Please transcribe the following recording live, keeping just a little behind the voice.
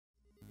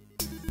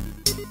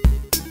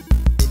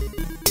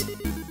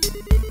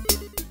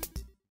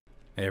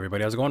Hey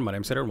everybody, how's it going? My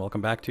name's Hitter and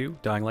welcome back to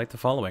Dying Light the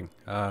Following.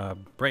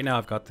 Right now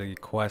I've got the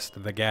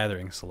quest, The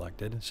Gathering,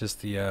 selected. It's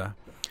just the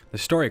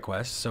story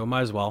quest, so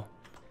might as well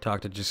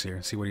talk to Jasir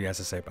and see what he has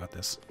to say about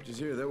this.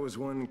 Jasir, there was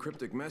one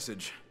cryptic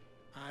message.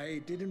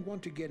 I didn't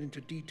want to get into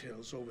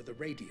details over the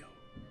radio.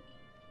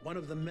 One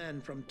of the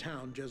men from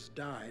town just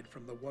died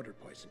from the water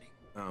poisoning.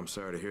 Oh, I'm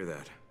sorry to hear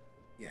that.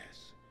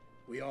 Yes,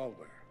 we all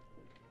were.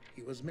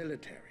 He was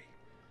military,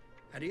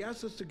 and he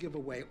asked us to give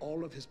away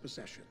all of his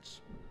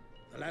possessions.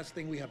 The last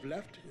thing we have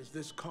left is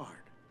this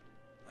card.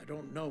 I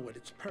don't know what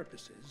its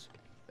purpose is.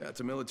 That's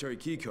a military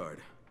key card.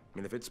 I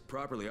mean, if it's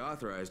properly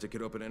authorized, it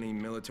could open any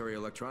military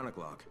electronic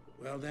lock.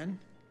 Well then,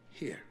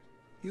 here,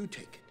 you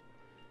take it.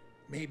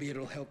 Maybe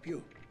it'll help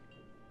you.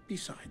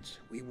 Besides,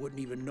 we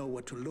wouldn't even know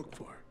what to look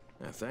for.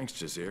 Thanks,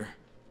 Jasir.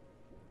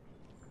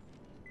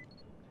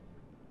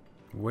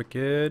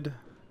 Wicked.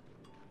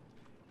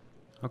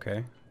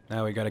 Okay,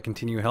 now we gotta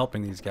continue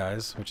helping these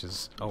guys, which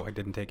is... Oh, I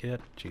didn't take it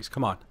yet? Jeez,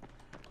 come on.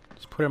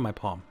 Just put it in my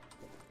palm.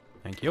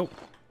 Thank you.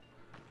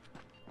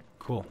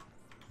 Cool.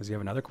 Does he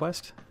have another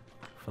quest?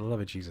 For the love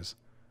of Jesus.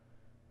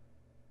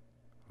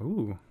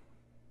 Ooh.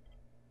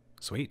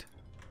 Sweet.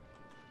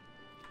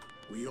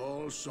 We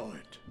all saw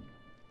it.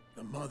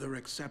 The mother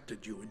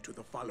accepted you into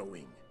the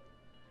following.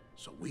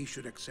 So we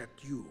should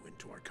accept you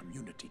into our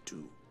community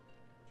too.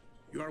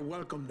 You are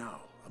welcome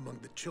now among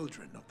the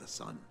children of the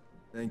sun.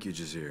 Thank you,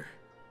 Jasir.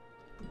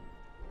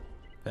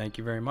 Thank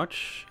you very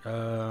much.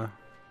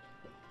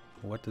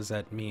 What does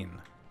that mean?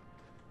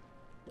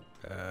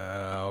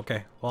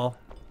 Okay, well,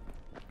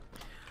 I'm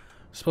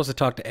supposed to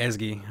talk to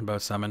Esgi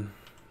about summon,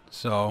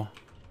 so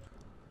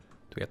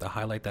do we have to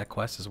highlight that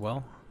quest as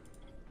well?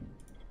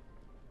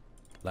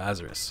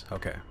 Lazarus,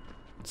 okay.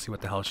 Let's see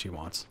what the hell she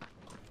wants.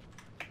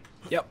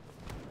 Yep.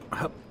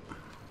 Hup.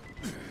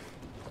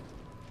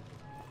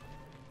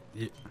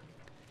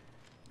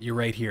 You're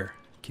right here.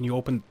 Can you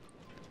open...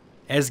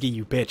 Esgi,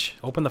 you bitch.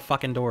 Open the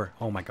fucking door.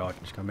 Oh my god,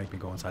 she's gonna make me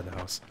go inside the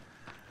house.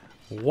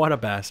 What a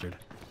bastard.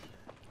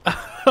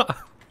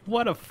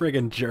 What a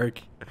friggin'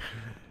 jerk.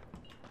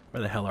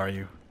 Where the hell are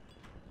you?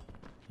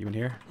 You in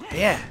here?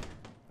 Yeah!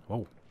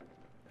 Whoa.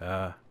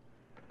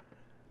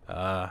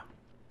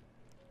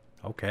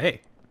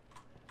 Okay.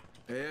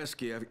 Hey,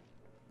 Eski,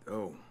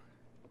 Oh.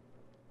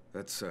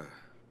 That's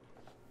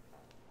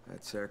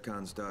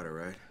Harran's daughter,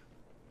 right?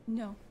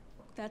 No,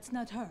 that's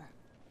not her.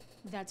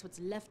 That's what's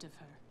left of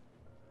her.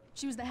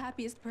 She was the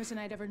happiest person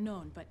I'd ever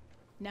known, but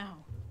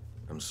now...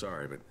 I'm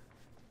sorry, but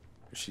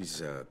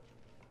she's,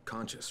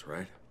 conscious,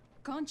 right?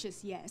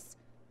 Conscious, yes.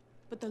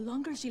 But the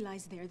longer she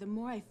lies there, the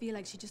more I feel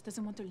like she just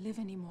doesn't want to live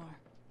anymore.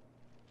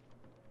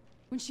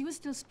 When she was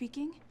still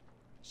speaking,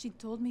 she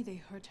told me they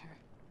hurt her.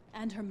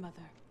 And her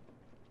mother.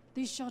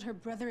 They shot her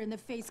brother in the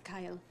face,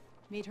 Kyle.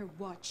 Made her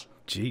watch.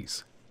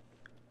 Jeez.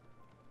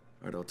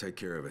 Alright, I'll take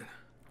care of it.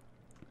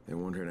 They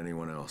won't hurt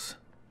anyone else.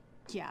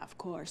 Yeah, of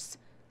course.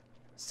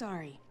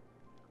 Sorry.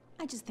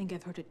 I just think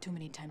I've heard it too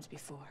many times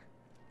before.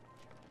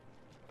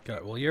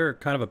 God, well, you're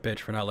kind of a bitch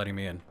for not letting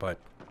me in, but,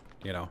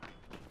 you know,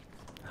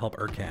 help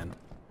Urkan.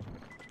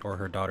 Or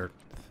her daughter.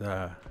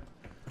 I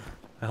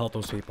help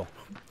those people.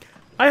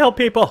 I help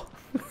people!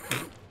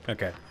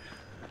 Okay.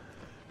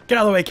 Get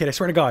out of the way, kid, I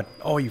swear to God.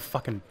 Oh, you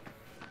fucking...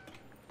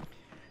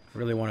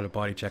 really wanted to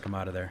body check him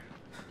out of there.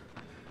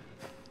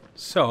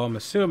 So, I'm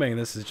assuming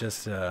this is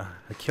just a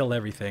kill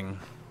everything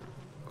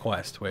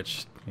quest,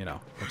 which, you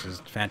know, which is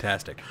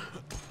fantastic.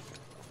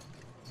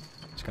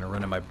 Just gonna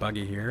run in my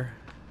buggy here,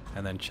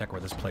 and then check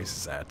where this place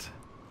is at.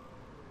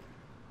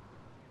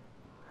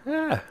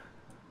 Ah,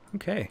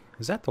 okay.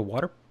 Is that the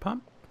water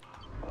pump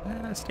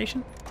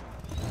station?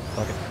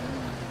 Okay.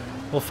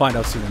 We'll find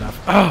out soon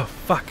enough. Oh,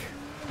 fuck.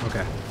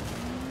 Okay.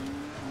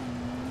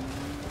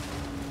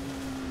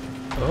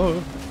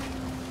 Oh.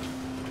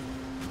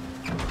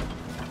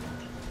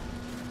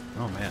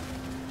 Oh, man.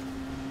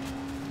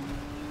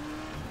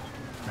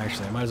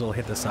 Actually, I might as well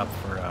hit this up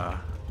for, how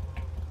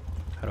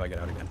do I get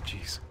out again?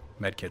 Jeez.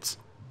 Medkits.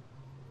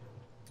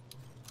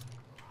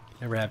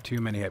 Never have too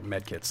many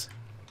medkits.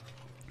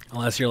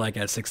 Unless you're like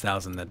at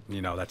 6,000, that,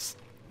 you know, that's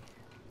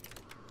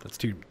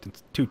too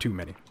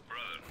many.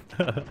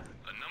 Brother,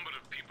 a number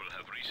of people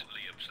have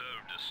recently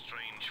observed a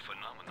strange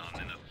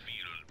phenomenon in a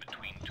field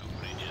between two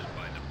bridges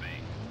by the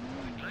bay.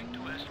 We'd like to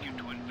ask you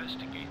to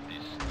investigate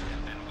this,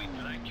 and we'd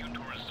like you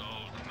to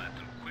resolve the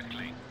matter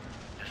quickly.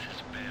 This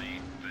is very,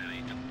 very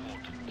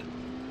important.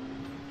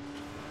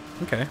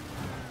 Okay.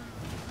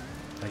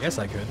 I guess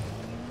I could.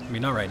 I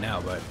mean, not right now,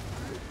 but...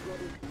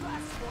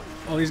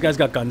 Oh, these guys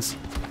got guns.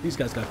 These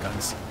guys got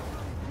guns.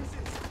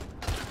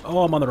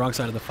 Oh, I'm on the wrong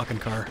side of the fucking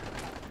car.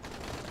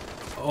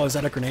 Oh, is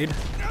that a grenade?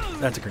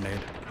 That's a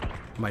grenade.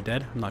 Am I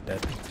dead? I'm not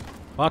dead.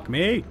 Fuck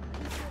me!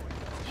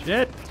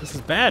 Shit! This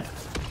is bad!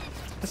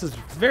 This is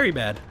very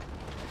bad.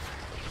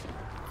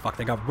 Fuck,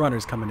 they got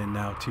runners coming in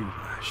now, too.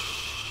 Ah,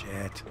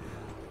 shit.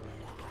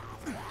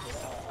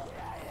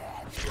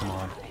 Come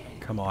on.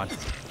 Come on.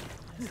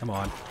 Come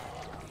on.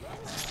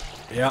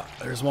 Yeah,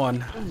 there's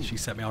one. She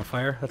set me on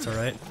fire. That's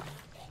alright.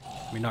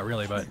 I mean, not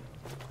really, but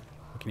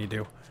what can you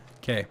do?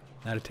 Okay,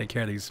 now to take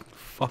care of these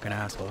fucking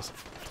assholes.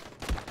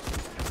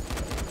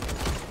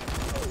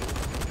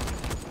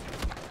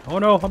 Oh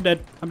no, I'm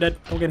dead. I'm dead.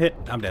 Don't get hit.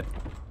 I'm dead.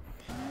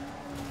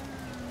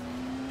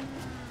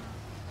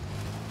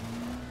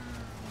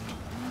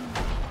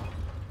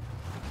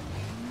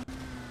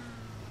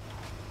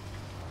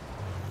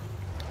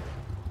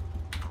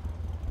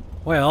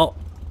 Well,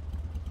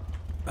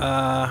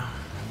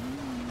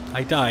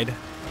 I died.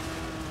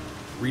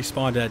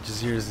 Respawned at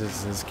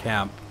Jasir's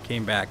camp,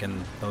 came back,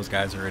 and those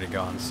guys are already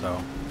gone,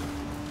 so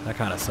that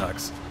kind of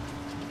sucks.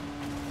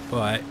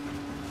 But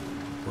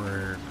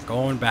we're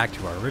going back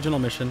to our original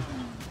mission,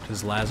 which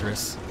is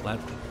Lazarus.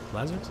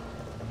 Lazarus?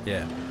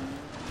 Yeah.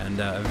 And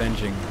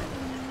avenging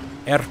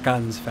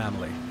Erkan's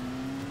family.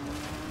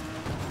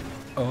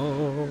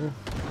 Oh.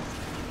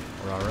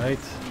 We're alright.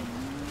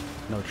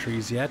 No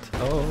trees yet.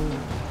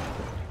 Oh.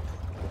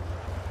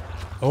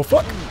 Oh,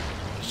 fuck!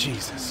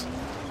 Jesus.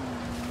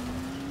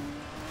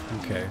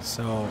 Okay,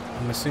 so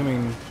I'm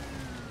assuming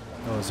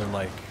those are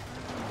like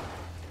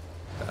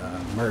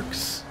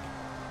mercs.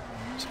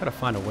 Just gotta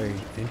find a way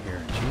in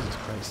here. Jesus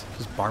Christ.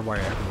 Just barbed wire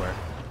everywhere.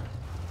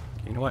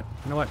 Okay, you know what?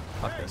 You know what?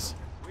 Fuck this.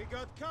 We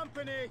got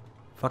company.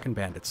 Fucking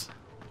bandits.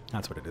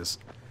 That's what it is.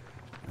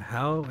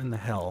 How in the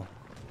hell?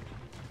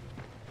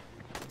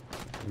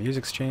 The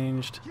music's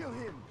changed. Kill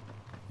him.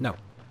 No.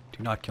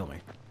 Do not kill me.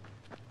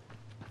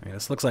 I mean,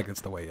 this looks like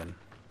it's the way in.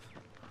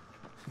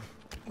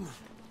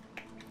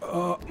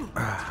 Oh.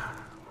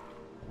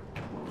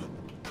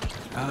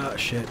 Ah,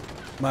 shit.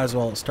 Might as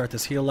well start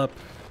this heal up,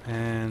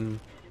 and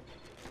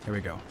here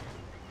we go.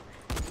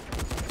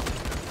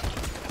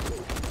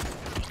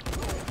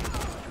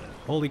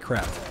 Holy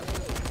crap.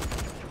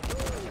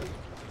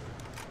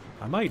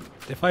 I might,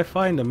 if I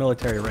find a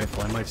military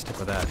rifle, I might stick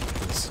with that,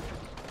 because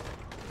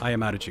I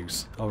am out of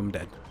juice. Oh, I'm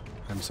dead.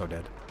 I'm so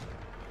dead.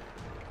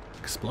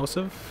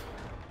 Explosive?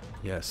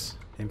 Yes.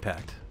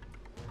 Impact.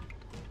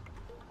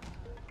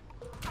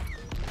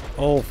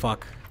 Oh,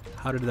 fuck.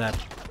 How did that...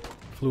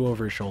 Flew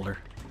over his shoulder.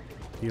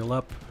 Heal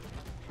up.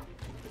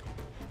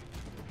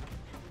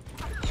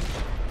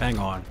 Bang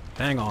on.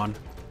 Bang on.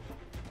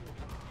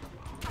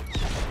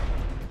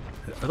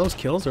 Are those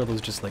kills or are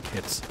those just like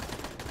hits?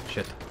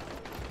 Shit.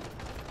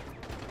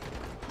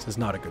 This is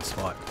not a good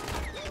spot.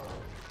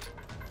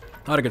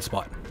 Not a good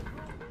spot.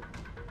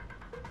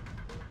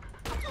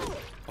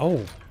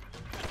 Oh.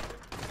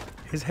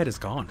 His head is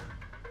gone.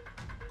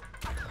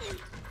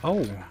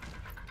 Oh.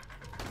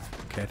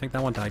 Okay, I think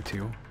that one died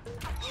too.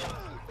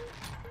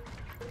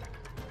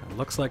 It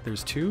looks like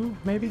there's two,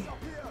 maybe?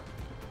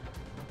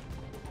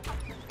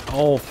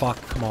 Oh,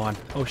 fuck, come on.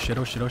 Oh shit,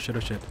 oh shit, oh shit,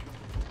 oh shit.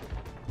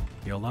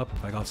 Heal up,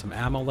 I got some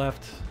ammo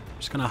left. I'm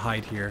just gonna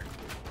hide here.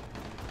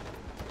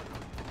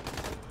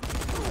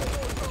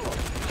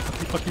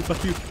 Fuck you, fuck you,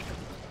 fuck you.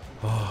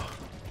 Oh.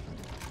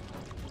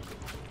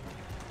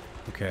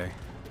 Okay.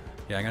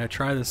 Yeah, I'm gonna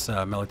try this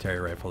military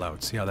rifle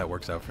out, see how that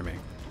works out for me.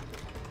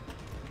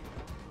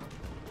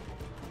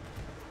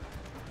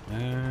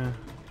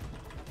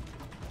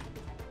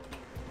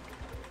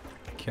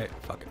 Okay,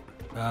 fuck it.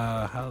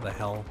 How the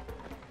hell?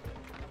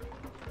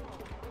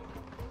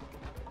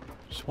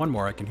 Just one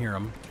more, I can hear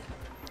him.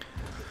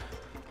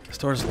 The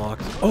door's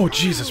locked. Oh,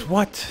 Jesus,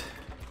 what?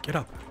 Get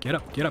up, get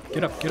up, get up,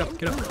 get up, get up,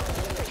 get up.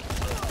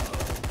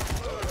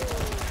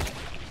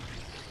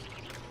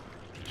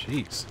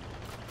 Jeez.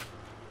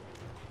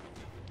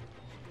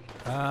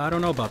 I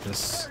don't know about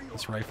this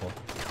rifle.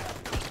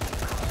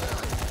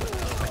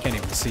 I can't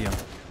even see him.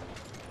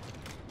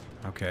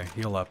 Okay,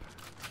 heal up.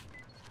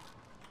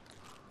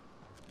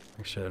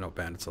 Make sure there are no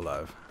bandits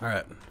alive.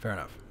 Alright, fair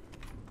enough.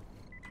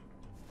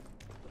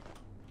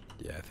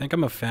 Yeah, I think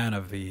I'm a fan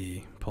of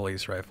the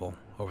police rifle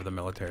over the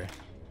military.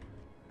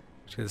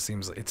 Because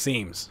it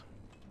seems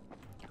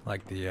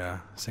like the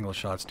single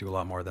shots do a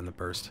lot more than the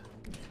burst.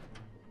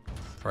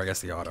 Or I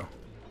guess the auto.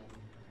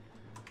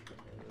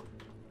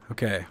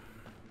 Okay.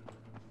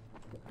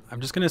 I'm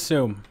just gonna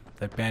assume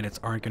that bandits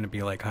aren't gonna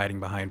be like hiding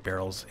behind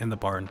barrels in the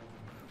barn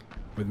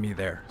with me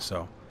there,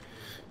 so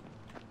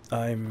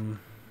I'm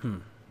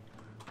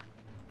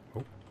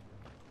oh.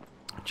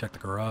 Check the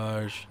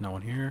garage, no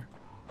one here.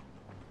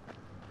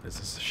 Is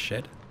this a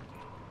shed?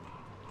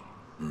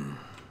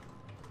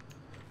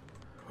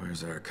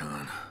 Where's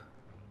Harran?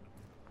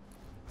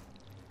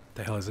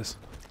 The hell is this?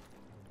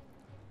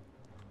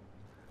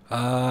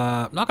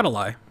 Not gonna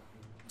lie,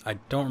 I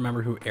don't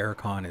remember who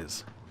Harran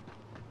is,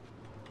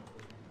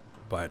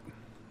 but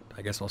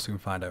I guess we'll soon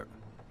find out.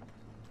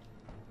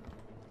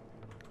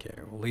 Okay,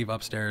 we'll leave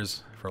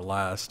upstairs for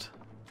last.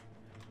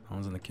 No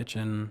one's in the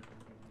kitchen.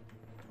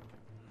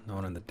 No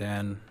one in the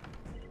den.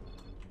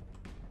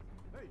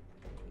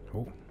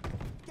 Oh.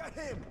 Get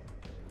him.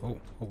 Whoa,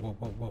 whoa, whoa,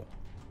 whoa, whoa.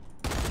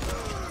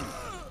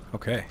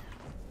 Okay.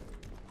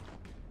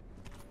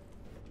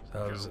 So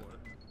that was...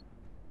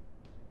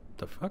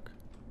 The fuck?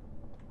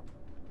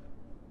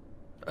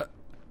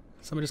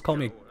 Somebody just called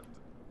me...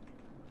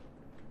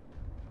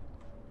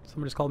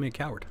 Somebody just called me a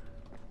coward.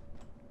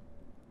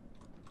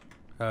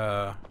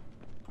 I'm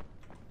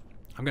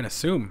gonna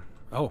assume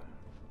Oh.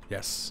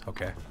 Yes.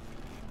 Okay.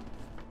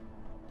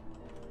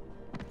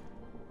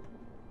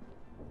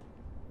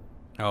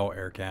 Oh,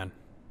 Erkan.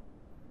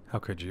 How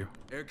could you?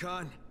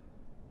 Erkan?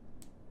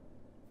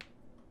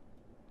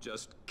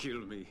 Just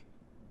kill me.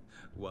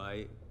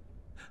 Why?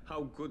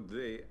 How could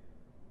they?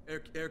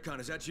 Erkan,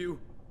 is that you?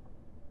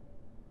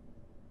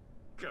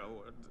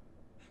 Coward.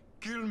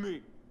 Kill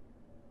me.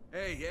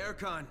 Hey,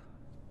 Erkan.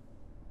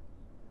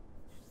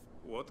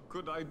 What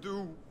could I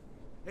do?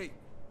 Hey,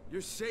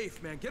 you're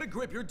safe, man. Get a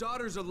grip. Your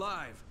daughter's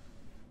alive.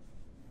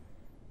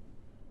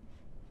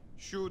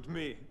 Shoot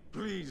me,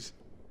 please.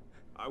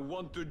 I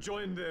want to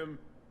join them.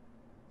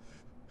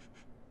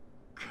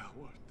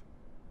 Coward.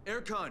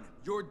 Erkan,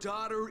 your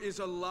daughter is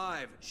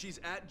alive. She's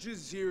at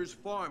Jasir's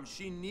farm.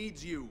 She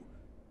needs you.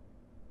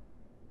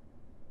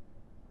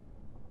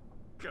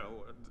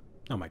 Coward.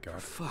 Oh my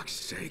god. For fuck's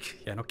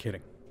sake. Yeah, no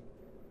kidding.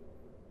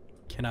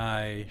 Can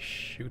I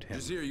shoot him?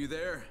 Jasir, you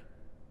there?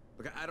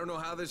 Look, I don't know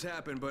how this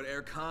happened, but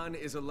Erkan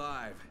is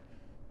alive.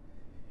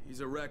 He's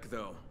a wreck,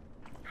 though.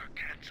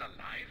 Erkan's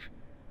alive?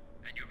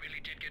 And you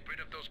really did get rid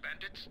of those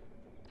bandits?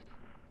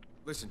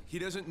 Listen, he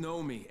doesn't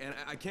know me, and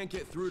I can't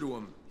get through to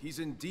him. He's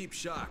in deep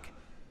shock.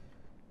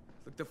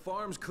 Look, the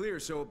farm's clear,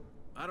 so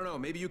I don't know.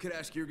 Maybe you could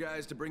ask your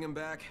guys to bring him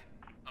back?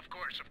 Of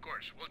course, of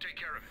course. We'll take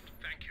care of it.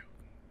 Thank you.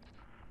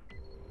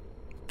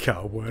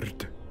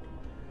 Coward.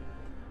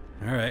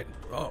 Alright.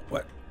 Oh,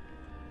 what?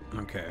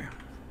 Okay.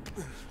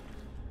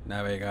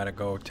 Now we gotta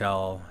go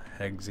tell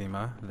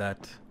Hexima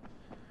that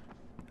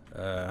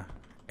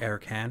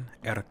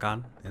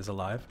Erkan is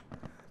alive.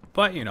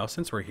 But, you know,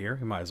 since we're here,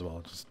 we might as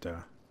well just, you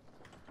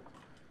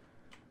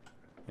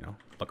know,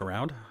 look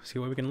around, see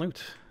what we can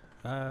loot.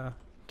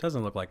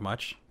 Doesn't look like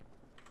much.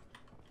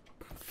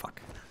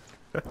 Fuck.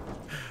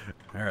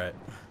 Alright.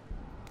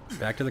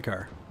 Back to the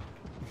car.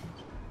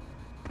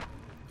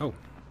 Oh,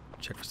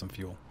 check for some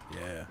fuel.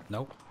 Yeah.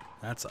 Nope.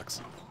 That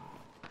sucks.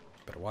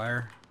 Bit of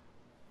wire.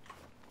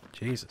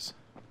 Jesus.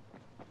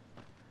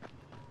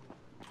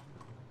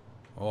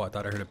 Oh, I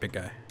thought I heard a big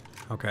guy.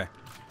 Okay.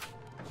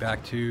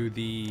 Back to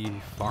the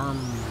farm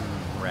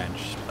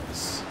ranch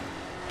place.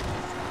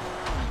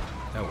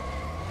 Oh.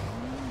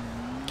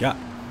 Yeah.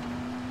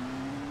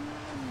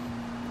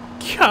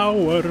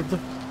 Coward!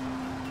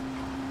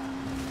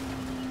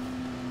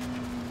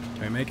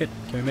 Can we make it?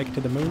 Can we make it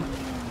to the moon?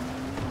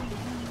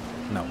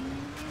 No.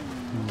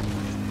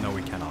 No,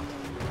 we cannot.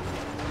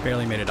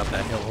 Barely made it up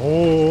that hill.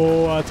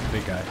 Oh, that's a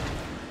big guy.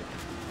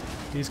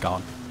 He's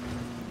gone.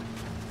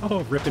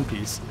 Oh, rip in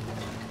peace.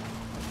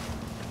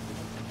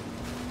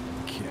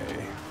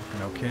 Okay.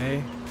 Okay.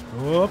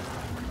 Whoop.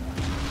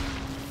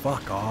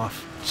 Fuck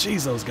off.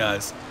 Jeez, those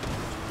guys.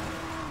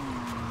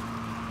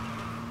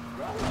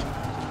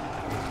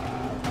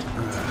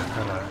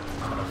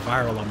 Got a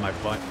viral on my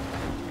butt.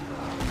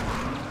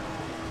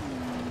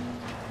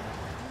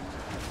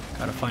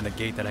 Gotta find a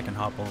gate that I can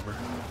hop over.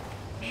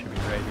 Should be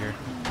right here.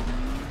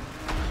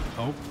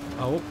 Oh,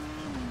 oh.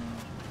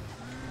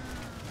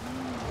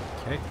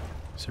 Okay.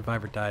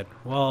 Survivor died.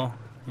 Well,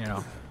 you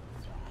know.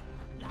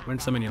 Win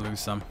some and you lose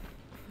some.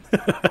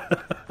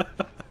 I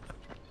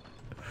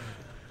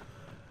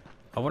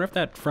wonder if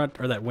that front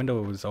or that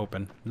window was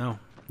open. No.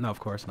 No, of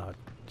course not.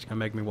 It's gonna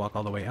make me walk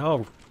all the way.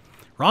 Oh,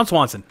 Ron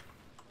Swanson.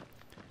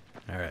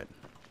 Alright.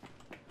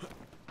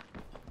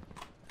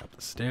 Up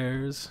the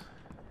stairs.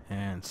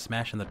 And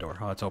smashing the door.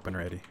 Oh, it's open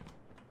already.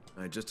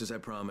 Alright, just as I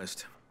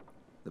promised.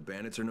 The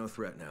bandits are no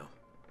threat now.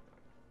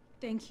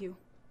 Thank you.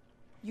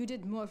 You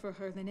did more for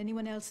her than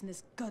anyone else in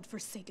this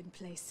godforsaken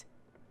place.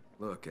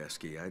 Look,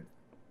 Eski,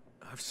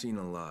 I've seen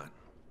a lot.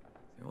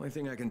 The only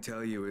thing I can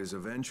tell you is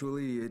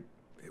eventually it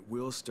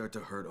will start to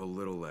hurt a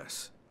little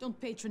less. Don't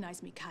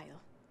patronize me,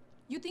 Kyle.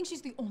 You think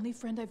she's the only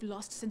friend I've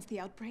lost since the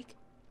outbreak?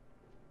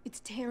 It's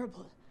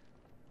terrible.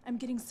 I'm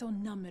getting so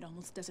numb it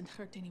almost doesn't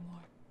hurt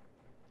anymore.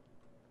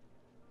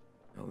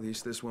 At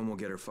least this one will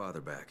get her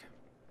father back.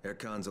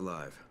 Erkan's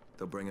alive.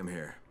 They'll bring him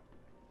here.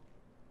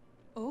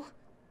 Oh?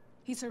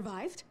 He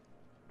survived?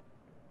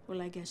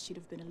 Well, I guess she'd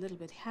have been a little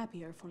bit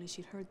happier if only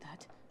she'd heard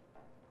that.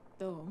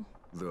 Though...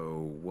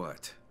 Though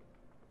what?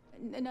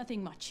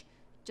 Nothing much.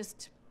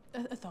 Just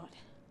a thought.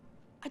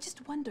 I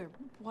just wonder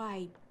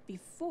why,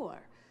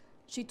 before,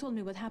 she told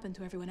me what happened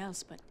to everyone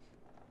else, but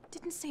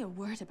didn't say a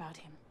word about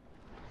him.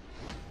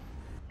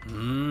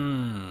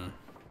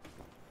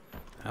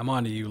 I'm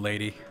on to you,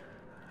 lady.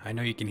 I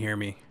know you can hear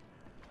me.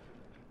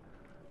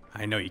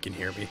 I know you can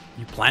hear me.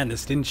 You planned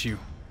this, didn't you?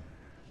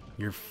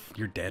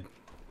 You're dead.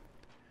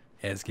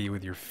 Eski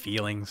with your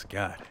feelings.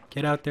 God.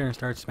 Get out there and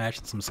start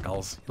smashing some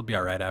skulls. You'll be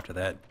alright after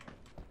that.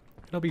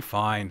 It'll be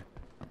fine.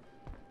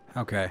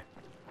 Okay.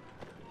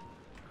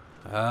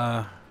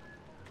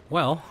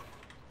 Well,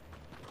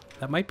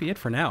 that might be it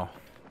for now.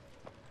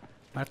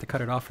 Might have to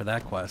cut it off for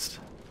that quest.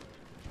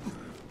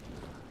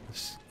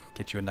 Just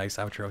get you a nice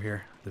outro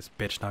here. This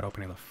bitch not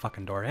opening the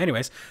fucking door.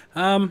 Anyways,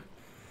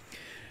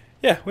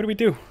 yeah, what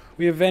do?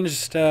 We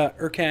avenged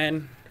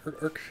Erkan.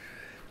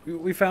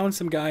 We found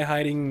some guy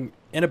hiding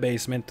in a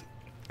basement,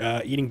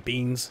 eating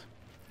beans,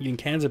 eating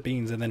cans of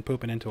beans and then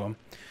pooping into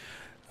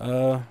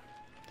them.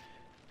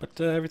 But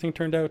everything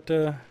turned out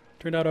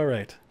all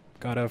right.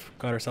 Got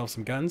ourselves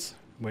some guns,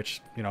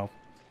 which, you know,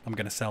 I'm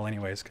gonna sell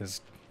anyways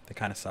because they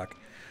kind of suck.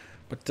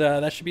 But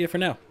that should be it for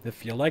now.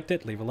 If you liked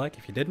it, leave a like.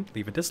 If you didn't,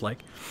 leave a dislike.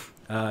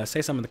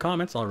 Say some in the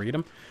comments. I'll read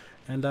them.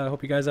 And I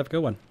hope you guys have a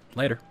good one.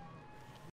 Later.